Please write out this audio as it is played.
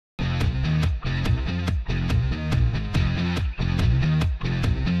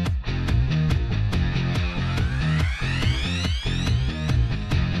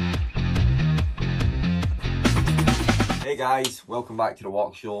guys, welcome back to the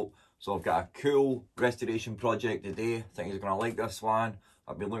workshop. So I've got a cool restoration project today. I think you're going to like this one.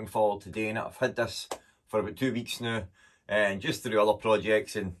 I've been looking forward to doing it. I've had this for about 2 weeks now, and just through other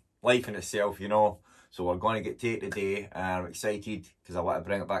projects and life in itself, you know. So we're going to get to it today, and I'm excited because I want to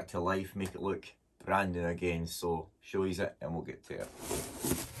bring it back to life, make it look brand new again. So show you it and we'll get to it.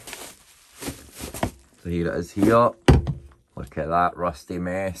 So here it is here. Look at that rusty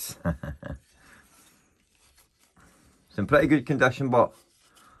mess. It's in pretty good condition, but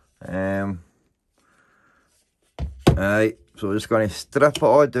right, so we're just going to strip it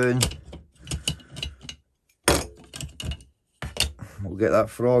all down. We'll get that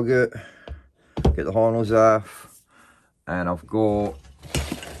frog out, get the hornels off, and I've got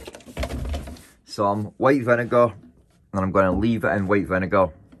some white vinegar, and I'm going to leave it in white vinegar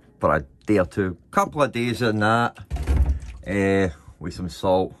for a day or two, couple of days in that, with some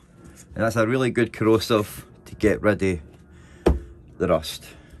salt, and that's a really good corrosive to get rid of the rust.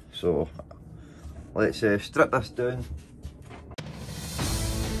 So let's strip this down.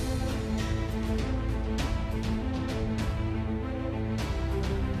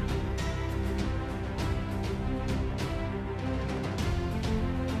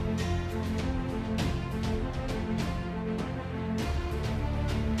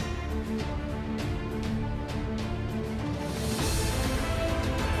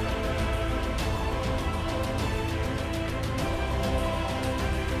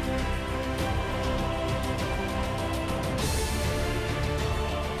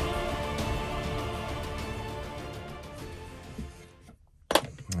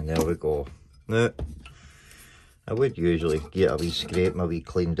 And there we go. Now, I would usually get a wee scrape, my wee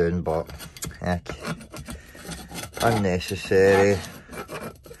clean down, but heck, unnecessary,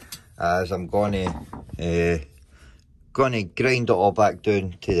 as I'm gonna grind it all back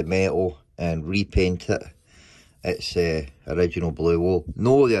down to the metal and repaint it. It's original blue. Well,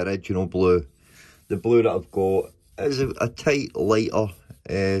 no, the original blue. The blue that I've got is a tight lighter,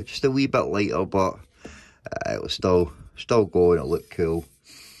 just a wee bit lighter, but it'll still go and it'll look cool.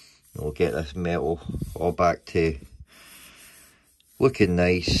 We'll get this metal all back to looking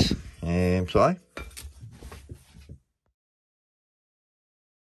nice.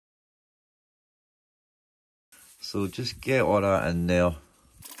 So just get all that in there.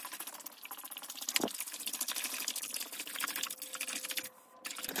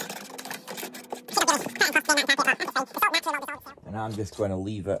 And I'm just going to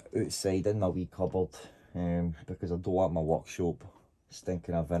leave it outside in my wee cupboard, because I don't want my workshop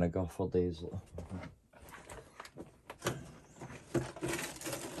stinking of vinegar for days.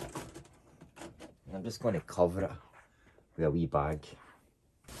 And I'm just going to cover it with a wee bag.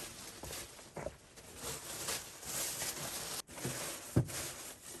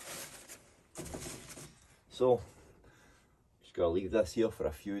 So, just going to leave this here for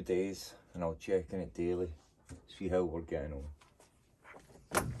a few days, and I'll check in it daily, see how we're getting on.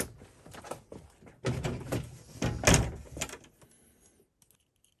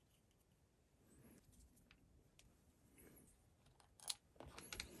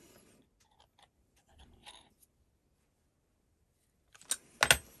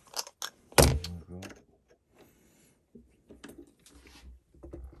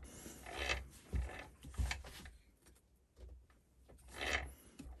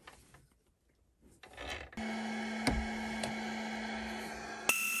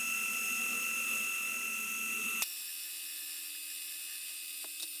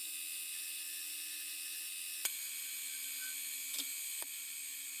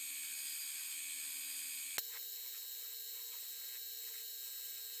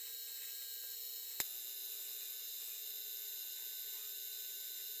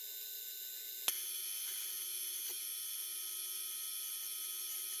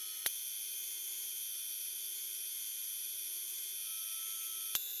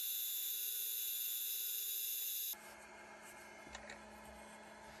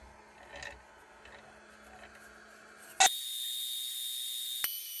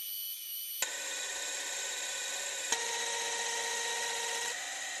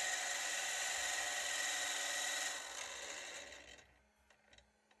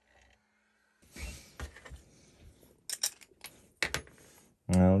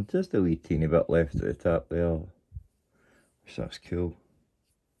 Well, just a wee teeny bit left at the top there, which that's cool.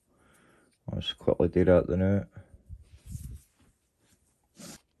 I'll just quickly do that then out.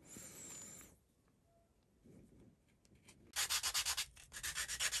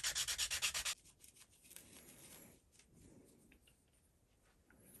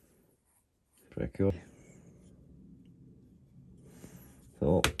 Pretty cool.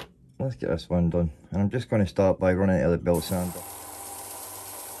 So let's get this one done. And I'm just going to start by running it out of the belt sander.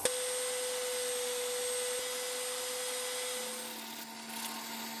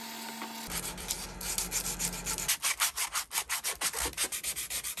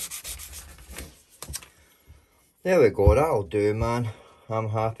 There we go, that'll do, man. I'm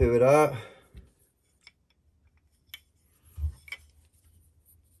happy with that.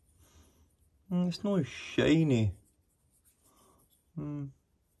 It's not shiny. Well,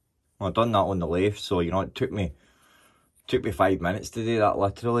 I've done that on the lathe, so you know it took me 5 minutes to do that,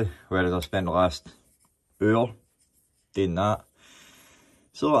 literally, whereas I spent the last hour doing that.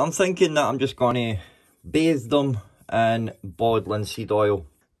 So I'm thinking that I'm just going to bathe them in boiled linseed oil.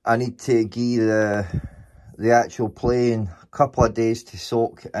 I need to give the actual plane a couple of days to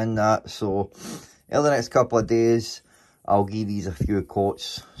soak in that, so in the next couple of days I'll give these a few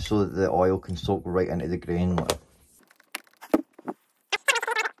coats so that the oil can soak right into the grain.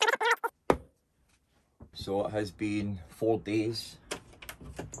 So it has been 4 days.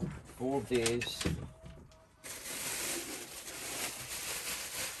 4 days.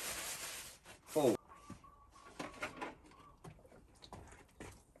 Oh.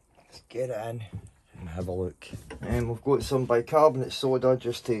 Let's get it in and have a look. And we've got some bicarbonate soda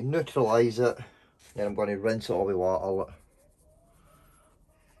just to neutralise it. Then I'm going to rinse it all with water.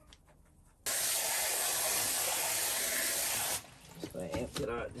 Just going to empty that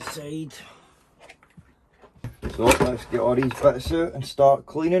at the side. So let's get all these bits out and start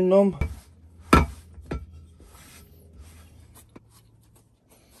cleaning them.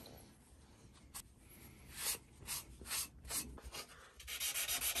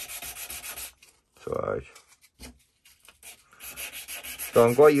 So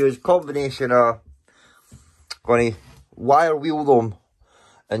I'm going to use a combination of, going to wire wheel them,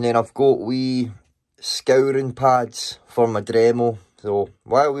 and then I've got wee scouring pads for my Dremel. So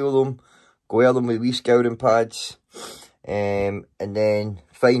wire wheel them, go wear them with wee scouring pads, and then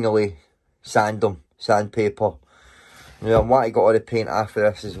finally sand them, sandpaper. Now I want to get all the paint after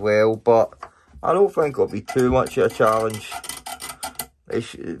this as well, but I don't think it'll be too much of a challenge.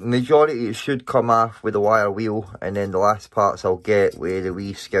 Majority it should come off with the wire wheel, and then the last parts I'll get with the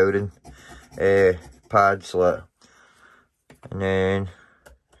wee scouring pads. Like. And then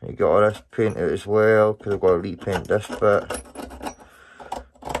you got all this paint out as well, because I've got to repaint this bit.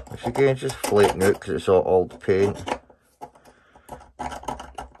 Which again just flaking out because it's all old paint.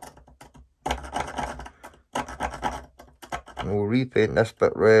 And we'll repaint this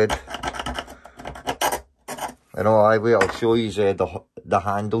bit red. And I'll show you the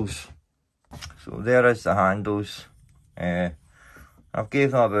handles. So there is the handles. I've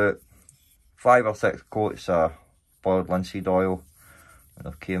given them about 5 or 6 coats of boiled linseed oil, and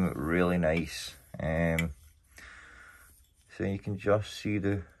they've came out really nice. So you can just see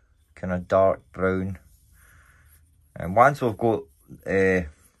the kind of dark brown. And once we've got it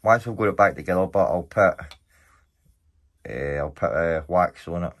back together, but I'll put wax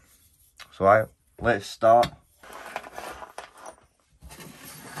on it. So let's start.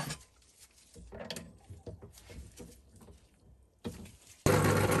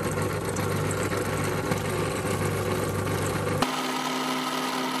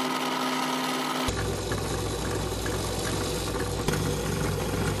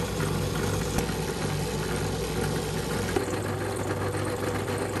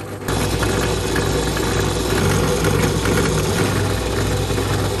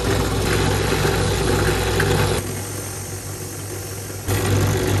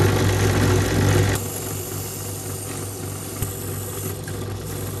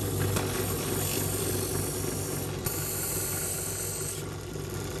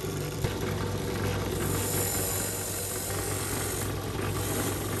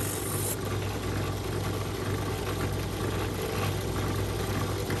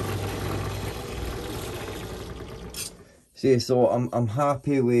 See, so I'm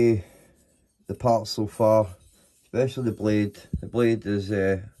happy with the parts so far, especially the blade. The blade is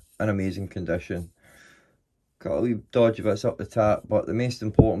in amazing condition. Got a wee dodgy bits up the top, but the most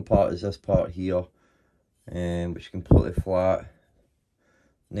important part is this part here, which is completely flat,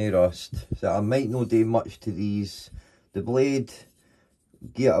 no rust. So I might not do much to these. The blade,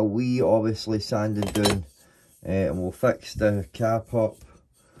 get a wee obviously sanding down, and we'll fix the cap up.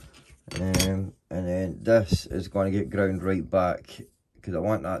 And then this is going to get ground right back, because I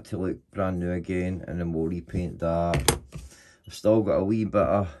want that to look brand new again, and then we'll repaint that. I've still got a wee bit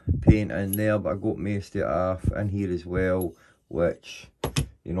of paint in there, but I got most of it off in here as well, which,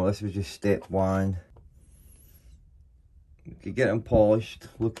 you know, this was just step 1. You could get them polished,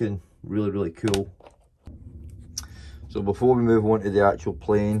 looking really, really cool. So before we move on to the actual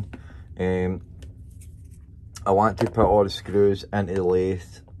plane, I want to put all the screws into the lathe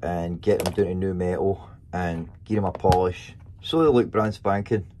and get them down to new metal and give them a polish so they look brand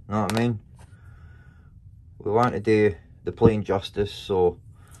spanking, you know what I mean? We want to do the plane justice, so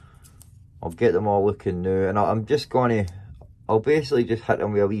I'll get them all looking new, and I'm just going to, I'll basically just hit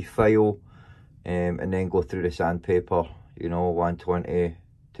them with a wee file and then go through the sandpaper, you know, 120,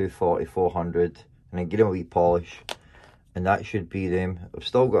 240, 400, and then give them a wee polish, and that should be them. I've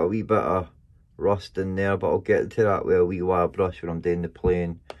still got a wee bit of rust in there, but I'll get to that with a wee wire brush when I'm doing the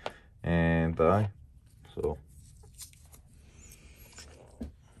plane. But aye, so there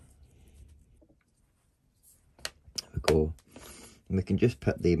we go. And we can just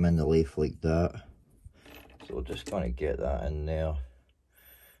put them in the lathe like that. So we're just going to get that in there.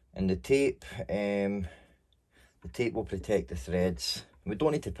 And the tape will protect the threads. We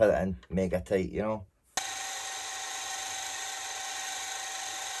don't need to put it in mega tight, you know.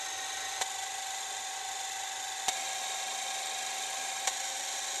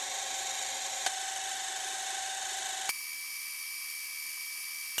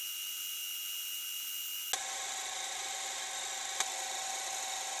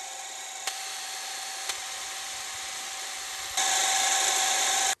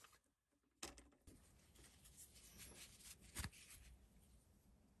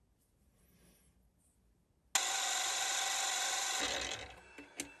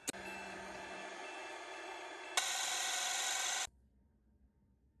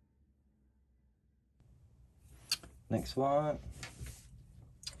 Next one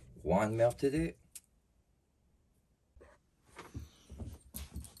melted it.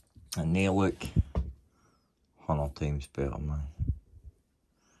 And they look 100 times better, man.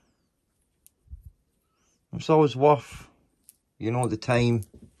 It's always worth, you know, the time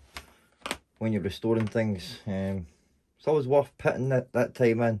when you're restoring things. It's always worth putting that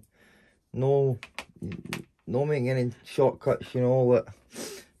time in. No making any shortcuts, you know,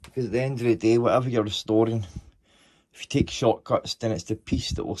 because at the end of the day, whatever you're restoring, if you take shortcuts, then it's the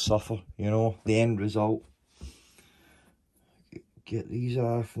piece that will suffer, you know, the end result. Get these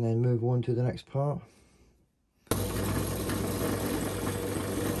off and then move on to the next part.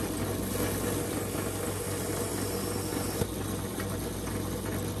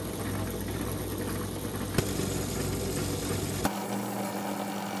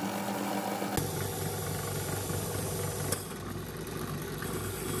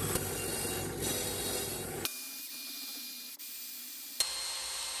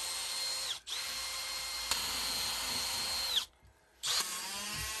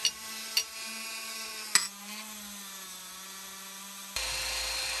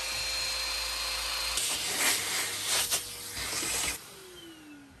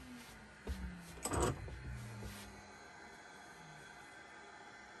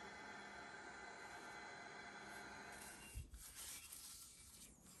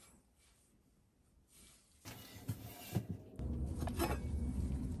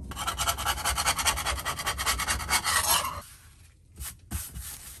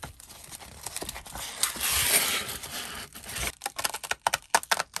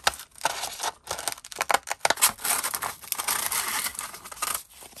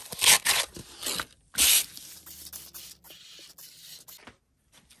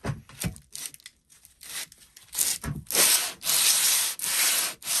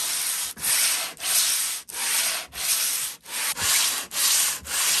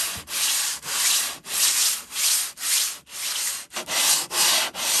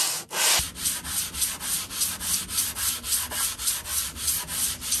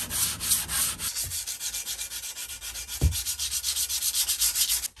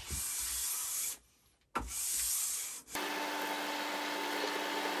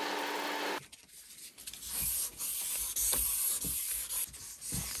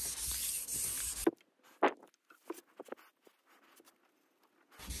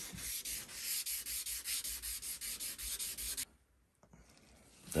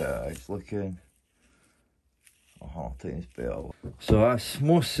 Yeah, it's looking 100 times better. So that's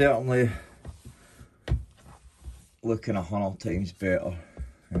most certainly looking 100 times better.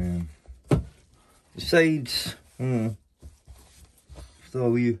 The sides, still a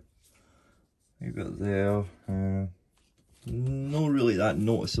wee bit there. Not really that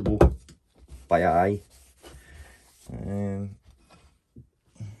noticeable by eye. Then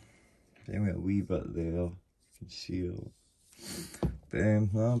a wee bit there, you can see it. But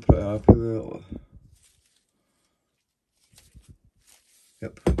no, I'm pretty happy with it.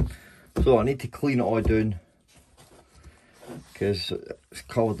 Yep. So I need to clean it all down because it's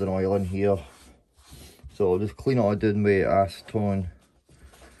covered in oil in here. So I'll just clean it all down with acetone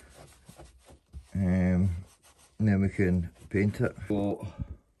and then we can paint it. So,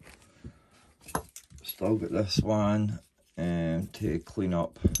 still got this one to clean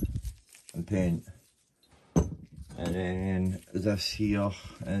up and paint, and then this here,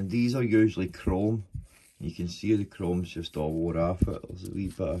 and these are usually chrome. You can see the chrome's just all wore off it. There's a wee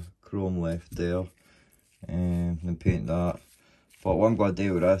bit of chrome left there, and then paint that. But what I'm going to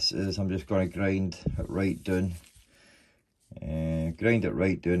do with this is I'm just going to grind it right down,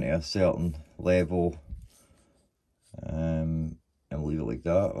 to a certain level, and leave it like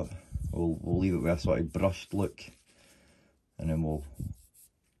that. We'll leave it with a sort of brushed look, and then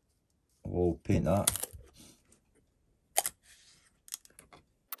we'll paint that.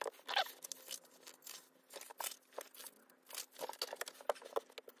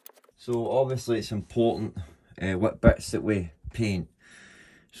 So obviously it's important what bits that we paint.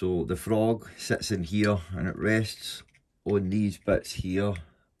 So the frog sits in here and it rests on these bits here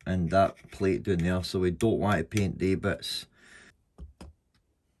and that plate down there, so we don't want to paint the bits.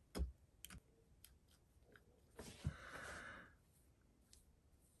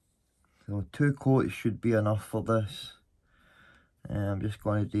 So 2 coats should be enough for this. I'm just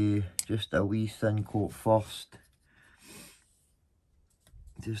going to do just a wee thin coat first.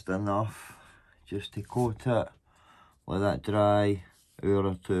 Just enough just to coat it, let that dry, hour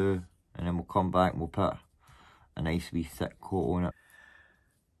or two, and then we'll come back and we'll put a nice wee thick coat on it.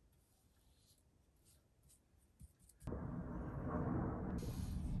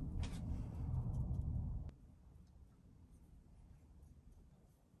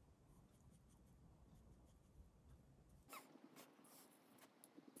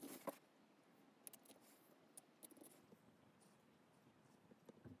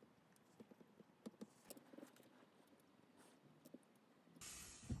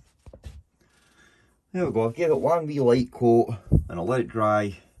 There we go, I've gave it one wee light coat and I'll let it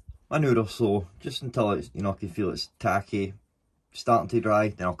dry an hour or so, just until it's, you know, I can feel it's tacky, starting to dry.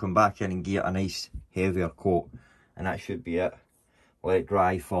 Then I'll come back in and give it a nice heavier coat, and that should be it. Let it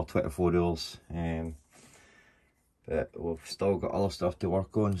dry for 24 hours. But we've still got other stuff to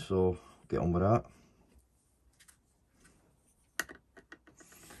work on, so get on with that.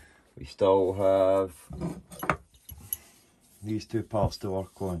 We still have these 2 parts to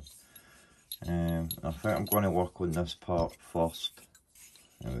work on. I think I'm going to work on this part first,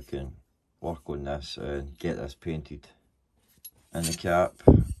 and we can work on this and get this painted. And the cap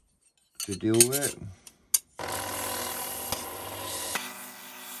to deal with.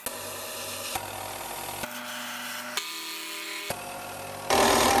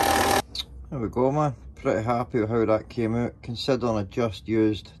 There we go, man. Pretty happy with how that came out, considering I just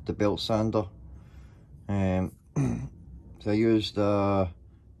used the belt sander. So I used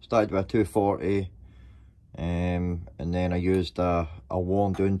started with a 240, and then I used a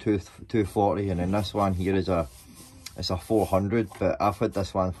worn down 240, and then this one here is it's a 400, but I've had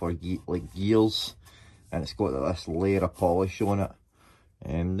this one for like years, and it's got this layer of polish on it.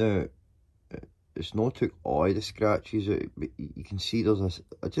 Now it's not took all the scratches out, but you can see there's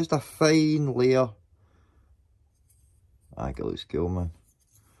just a fine layer. I think it looks cool, man.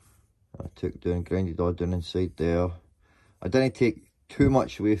 I took down, grinded all down inside there. I didn't take too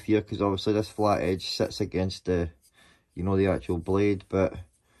much away here because obviously this flat edge sits against the, you know, the actual blade, but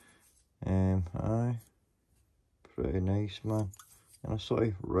aye, pretty nice, man. And I sort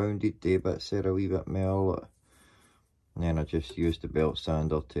of rounded the bits there a wee bit more, and then I just used the belt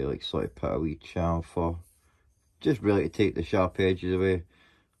sander to like sort of put a wee chamfer, just really to take the sharp edges away.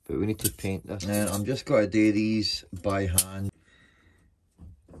 But we need to paint this, and I'm just going to do these by hand.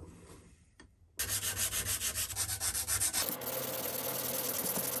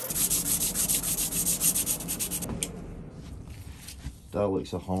 That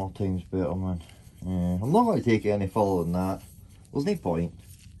looks 100 times better, man. I'm not going to take it any further than that. There's no point.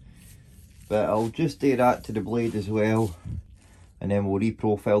 But I'll just do that to the blade as well, and then we'll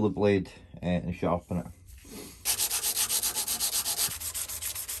reprofile the blade and sharpen it.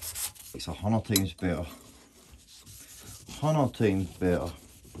 It's 100 times better. 100 times better.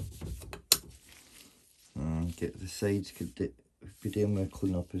 Get the sides, could be doing with a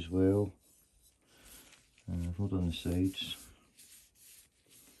clean up as well. Hold on the sides.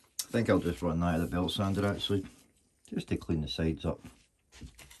 I think I'll just run that at the belt sander actually, just to clean the sides up.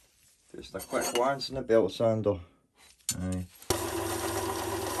 Just a quick once in the belt sander. Aye.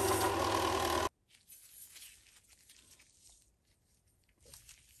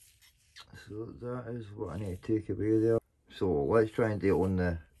 So that is what I need to take away there. So let's try and do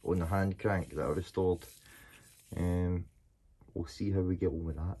it on the hand crank that I restored. We'll see how we get on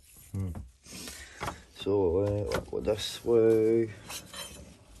with that. So I'll go this way.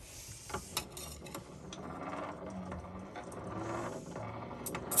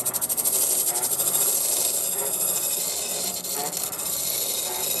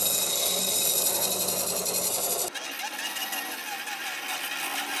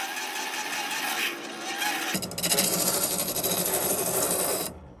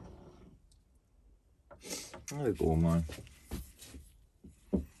 There we go, man.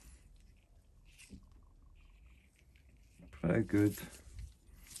 Pretty good.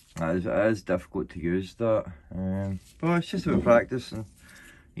 It is difficult to use that, but it's just about practice, and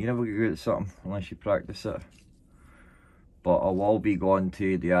you never get good at something unless you practice it. But I will be going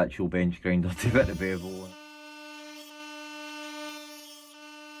to the actual bench grinder to bit the bevel.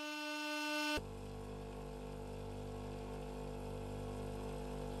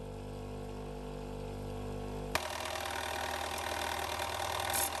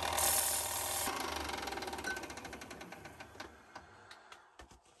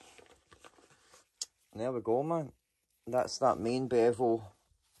 There we go, man. That's that main bevel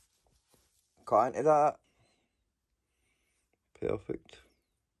cut into that. Perfect.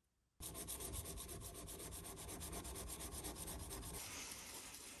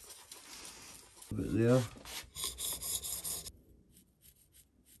 Put it there.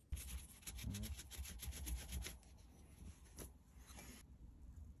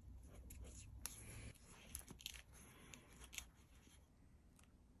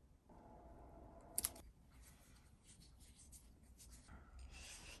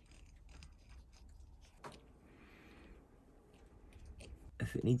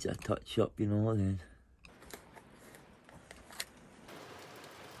 If it needs a touch up, you know, then.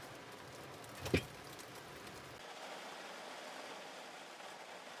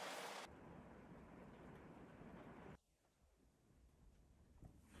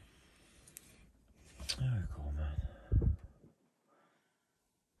 There we go, man.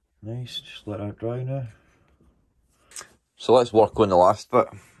 Nice, just let that dry now. So let's work on the last bit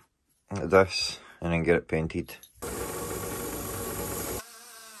of this and then get it painted.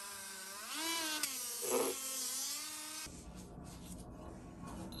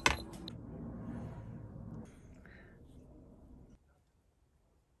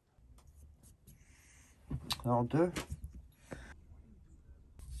 That'll do.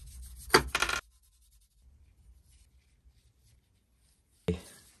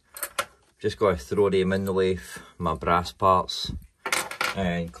 Just got to throw them in the lathe, my brass parts,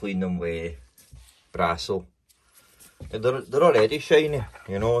 and clean them with Brasso. They're already shiny,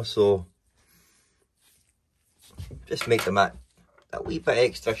 you know, so just make them a wee bit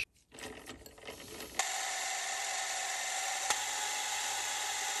extra.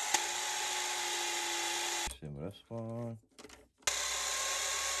 Same with this one.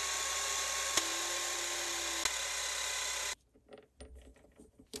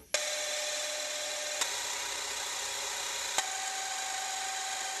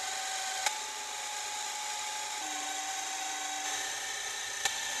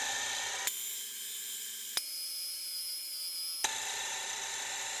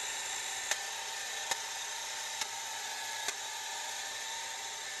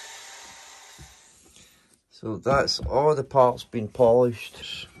 So that's all the parts been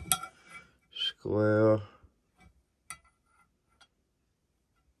polished. Square.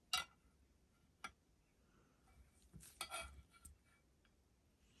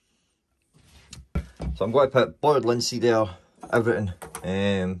 So I'm going to put boiled linseed there, everything,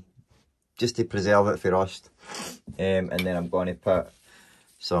 just to preserve it for rust. And then I'm going to put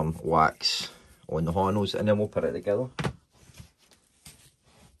some wax on the handles and then we'll put it together.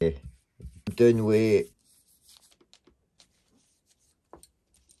 Okay. Down with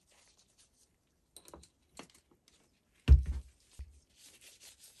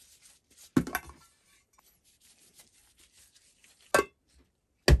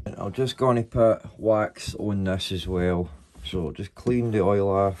I'm just going to put wax on this as well. So just clean the oil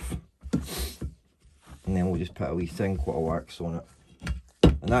off and then we'll just put a wee thin coat of wax on it.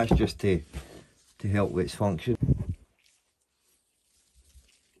 And that's just to help with its function.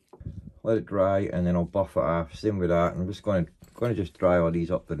 Let it dry and then I'll buff it off. Same with that. I'm just going to just dry all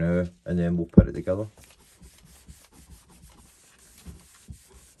these up the now and then we'll put it together.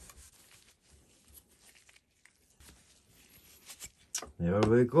 There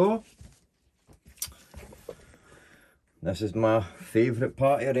we go. This is my favourite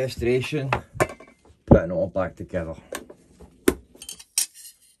part of restoration, putting it all back together.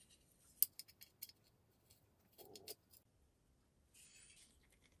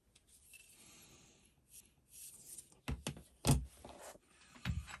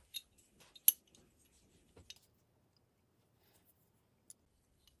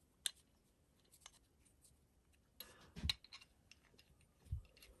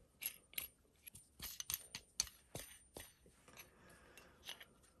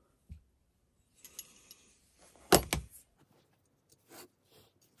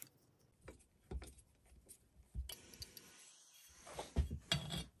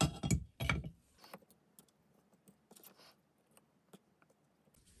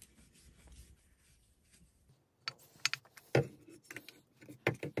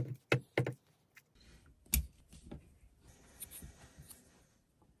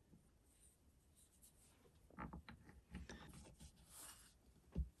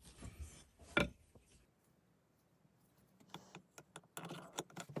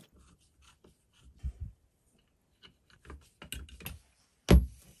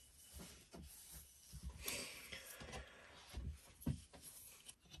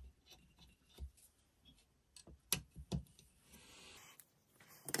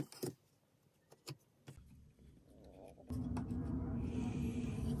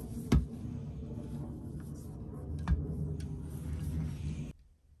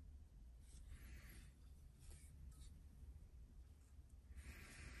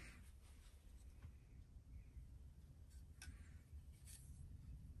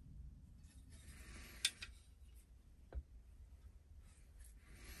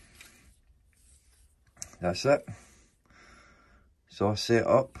 that's it. So I set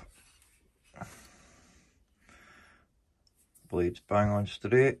up. Blade's bang on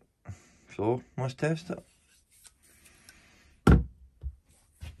straight. So let's test it.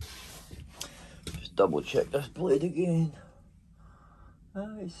 Just double check this blade again.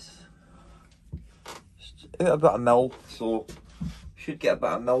 Nice. Just out a bit of mill, so should get a bit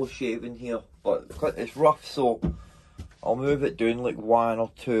of mill shaving here, but it's rough, so I'll move it down like 1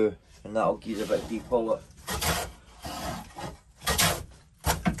 or 2, and that'll give it a bit deeper. Look.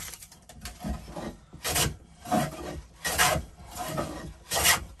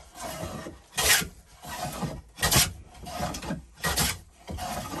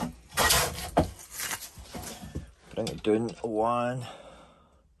 Bring it down 1,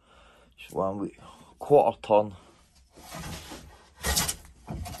 just 1 quarter turn.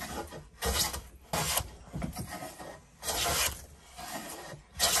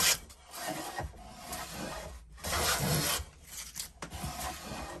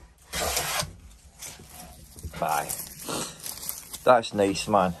 Aye, that's nice,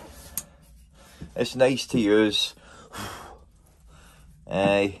 man. It's nice to use.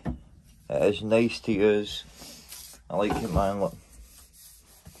 Aye, it is nice to use. I like it, man. Look,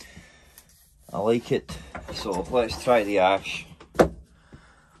 I like it. So let's try the ash.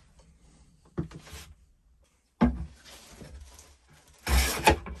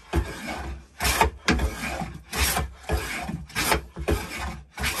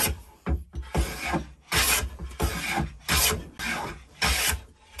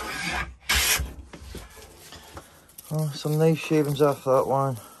 Oh, some nice shavings off that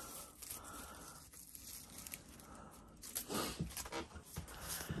one.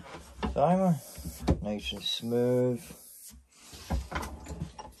 Diamond, nice and smooth.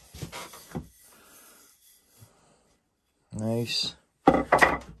 Nice.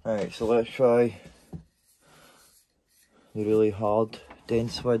 Alright, so let's try the really hard,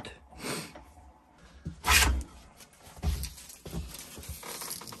 dense wood.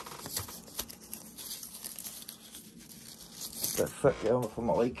 Bit thick for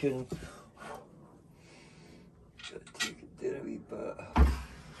my liking. Gotta take it down a wee bit.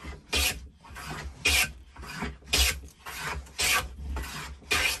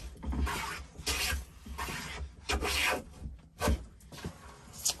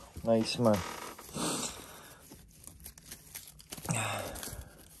 Nice, man.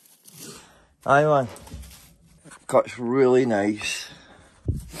 Aye, man. Cuts really nice.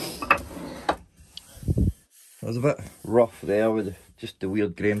 It was a bit rough there with just the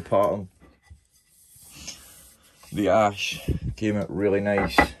weird grain pattern. The ash came out really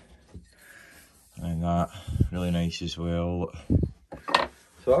nice. And that, really nice as well.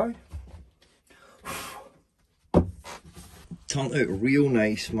 So, turned out real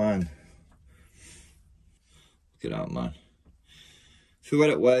nice, man. Look at that, man. For what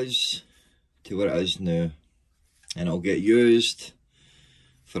it was to what it is now. And it'll get used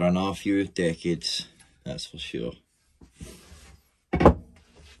for another few decades, that's for sure.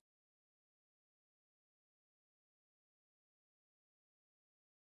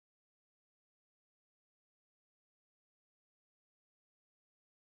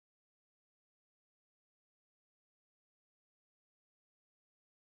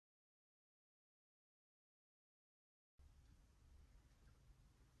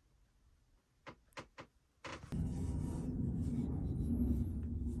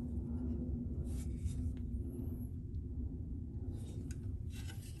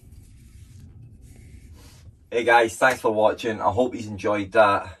 Hey guys, thanks for watching. I hope you enjoyed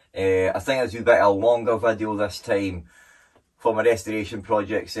that. I think it's a bit of a longer video this time for my restoration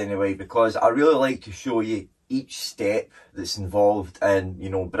projects anyway, because I really like to show you each step that's involved in, you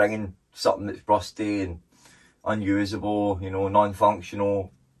know, bringing something that's rusty and unusable, you know,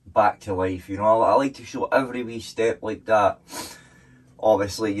 non-functional back to life. You know, I like to show every wee step like that.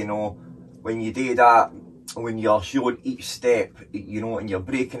 Obviously, you know, when you do that, when you're showing each step, you know, and you're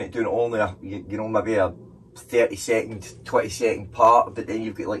breaking it down only, you know, maybe a 30-second, 20-second part, but then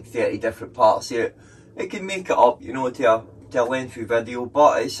you've got like 30 different parts here, it can make it up, you know, to a lengthy video,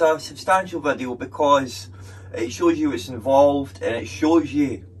 but it's a substantial video because it shows you what's involved and it shows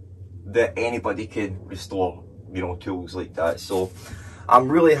you that anybody can restore, you know, tools like that. So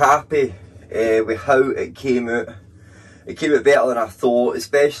I'm really happy with how it came out. It came out better than I thought,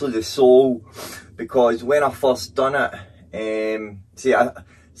 especially the sole, because when I first done it,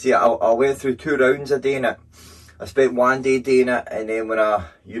 I went through 2 rounds of doing it. I spent 1 day doing it, and then when I,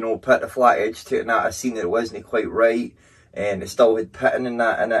 you know, put the flat edge to it and that, I seen that it wasn't quite right, and it still had pitting and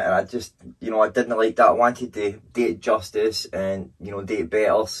that in it, and I just, you know, I didn't like that. I wanted to do it justice and, you know, do it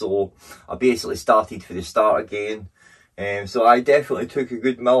better, so I basically started from the start again. So I definitely took a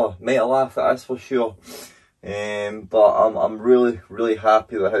good made a laugh at this for sure. But I'm really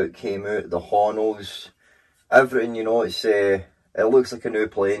happy with how it came out. The Honnos, everything, you know, it looks like a new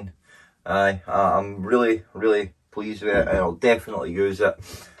plane. I'm really pleased with it, and I'll definitely use it.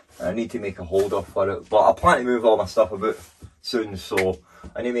 I need to make a holder for it, but I plan to move all my stuff about soon, so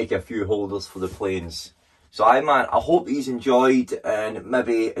I need to make a few holders for the planes. So man, I hope you've enjoyed and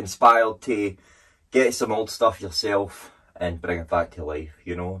maybe inspired to get some old stuff yourself and bring it back to life,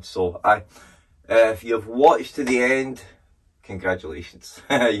 you know. So if you've watched to the end, congratulations.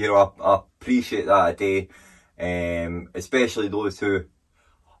 You know, I appreciate that a day, especially those who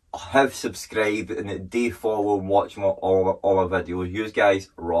have subscribed and that do follow and watch all my videos. You guys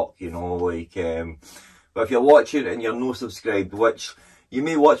rock, you know, like, but if you're watching and you're no subscribed, which you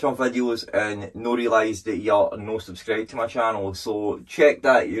may watch my videos and no realise that you're no subscribed to my channel, so check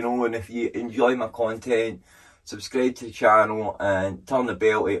that, you know. And if you enjoy my content, subscribe to the channel and turn the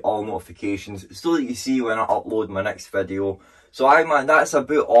bell to all notifications so that you see when I upload my next video. So man, that's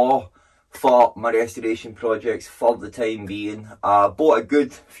about all for my restoration projects for the time being. I bought a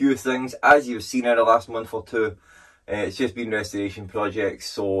good few things, as you've seen in the last month or two. It's just been restoration projects,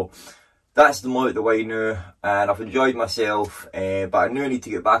 so that's them out of the way now, and I've enjoyed myself, but I now need to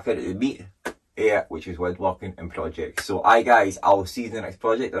get back into the meat, which is woodworking and projects. So guys, I'll see you in the next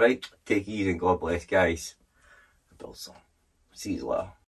project, alright? Take it easy and God bless, guys. Build some. See you later.